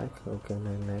of black. Okay,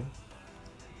 99.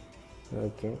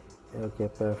 Okay, okay,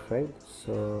 perfect.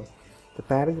 So the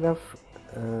paragraph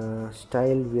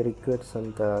style we require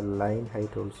some the line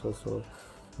height also. So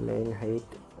line height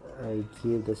I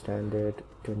give the standard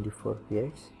 24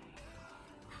 px.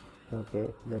 Okay,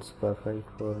 that's perfect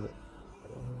for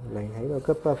line height.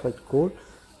 Okay, perfect, cool.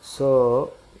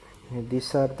 So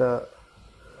these are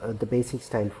the basic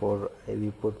style for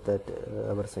we put that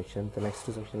our section. The next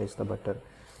section is the button.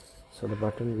 So the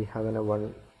button we have in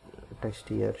one text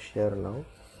here, share now.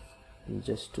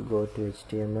 Just to go to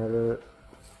HTML,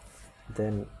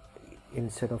 then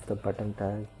instead of the button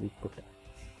tag we put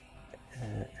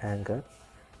anchor.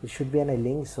 It should be on a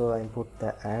link, so I put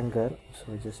the anchor.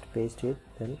 So just paste it,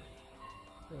 then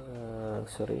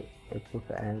sorry, I put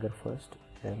the anchor first.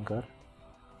 Anchor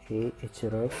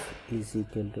href is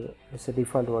equal to, it's a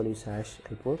default value is hash.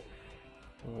 I put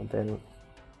then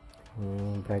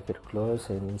bracket close,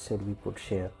 and inside we put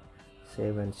share.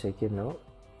 Save and check it now.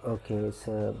 Okay,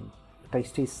 so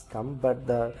text is come, but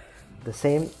the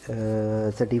same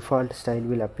the default style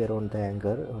will appear on the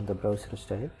anchor on the browser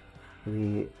style.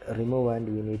 We remove and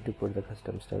we need to put the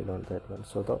custom style on that one.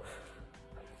 So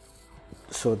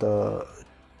the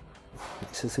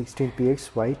it's a 16px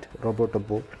white Roboto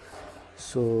board.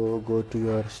 So go to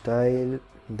your style,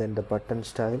 then the button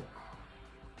style,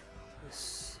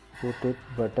 put it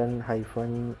button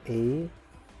 -a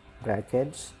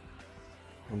brackets,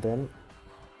 and then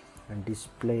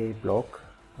display block.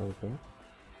 Okay,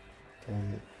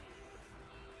 and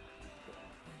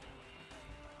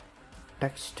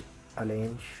text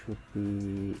align should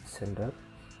be center.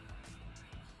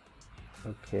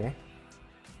 Okay,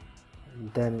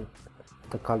 then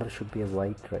the color should be a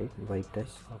white, right? White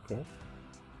text. Okay,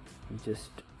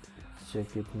 just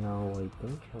check it now. I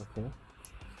think okay,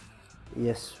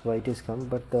 yes, white is come,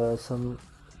 but some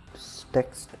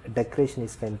text decoration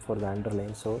is come for the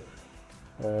underline. So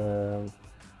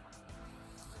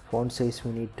font size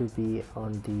we need to be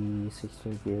on the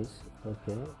 16px.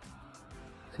 Okay,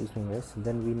 16px.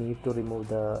 Then we need to remove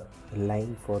the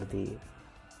line for the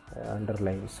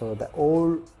underline. So the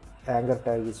old anchor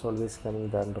tag is always coming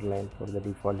the underline for the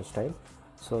default style.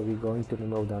 So we're going to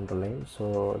remove the underline.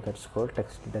 So that's called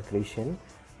text decoration.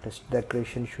 Text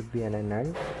decoration should be an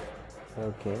none.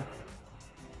 Okay,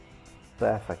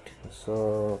 perfect.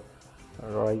 So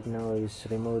right now is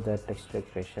remove the text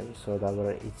decoration. So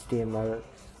our HTML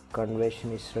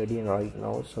conversion is ready right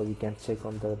now. So we can check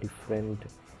on the different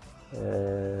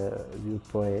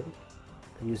viewpoint.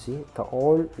 You see the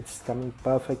all it's coming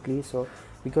perfectly. So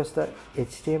because the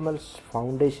HTML's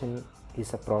foundation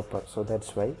is a proper, so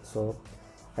that's why. So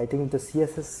I think the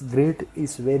CSS grid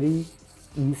is very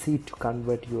easy to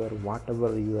convert your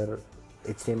whatever your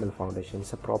HTML foundation.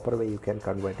 It's a proper way you can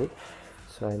convert it.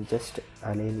 So I'm just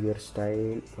align your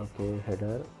style. Okay,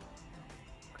 header,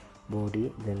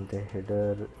 body, then the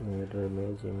header,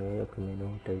 image, okay, menu,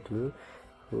 title,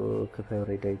 okay,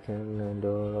 favorite icon, and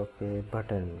okay,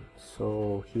 button.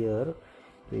 So here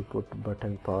we put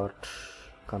button part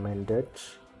commented,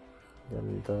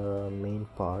 then the main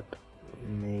part,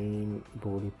 main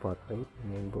body part, right?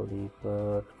 Main body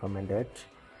part commented.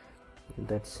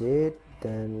 That's it.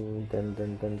 Then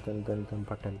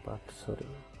button part. Sorry,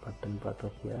 button part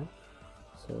of here.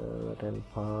 So button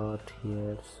part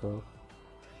here. So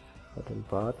button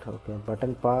part. Okay,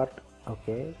 button part.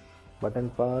 Okay, button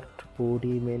part,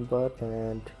 body, main part,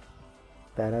 and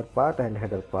banner part and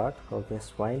header part. Okay, it's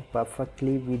fine.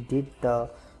 Perfectly we did the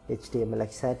HTML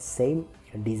exact same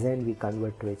design we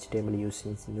convert to HTML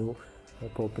using new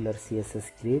popular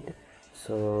CSS grid.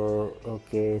 So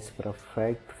okay, it's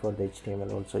perfect for the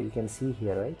HTML also. You can see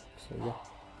here, right? So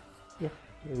yeah,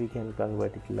 we can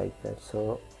convert it like that.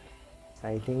 So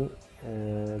I think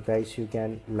guys, you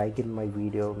can like in my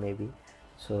video maybe.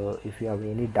 So if you have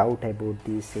any doubt about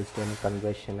this HTML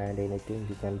conversion and anything,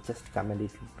 you can just comment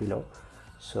it below.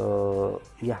 So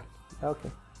yeah,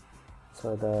 okay,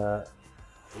 so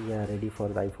we are ready for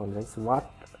the iPhone guys.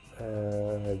 What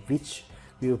which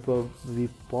viewport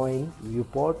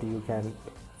you can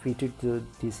fit it to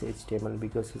this HTML,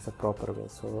 because it's a proper way.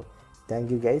 So thank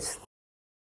you guys.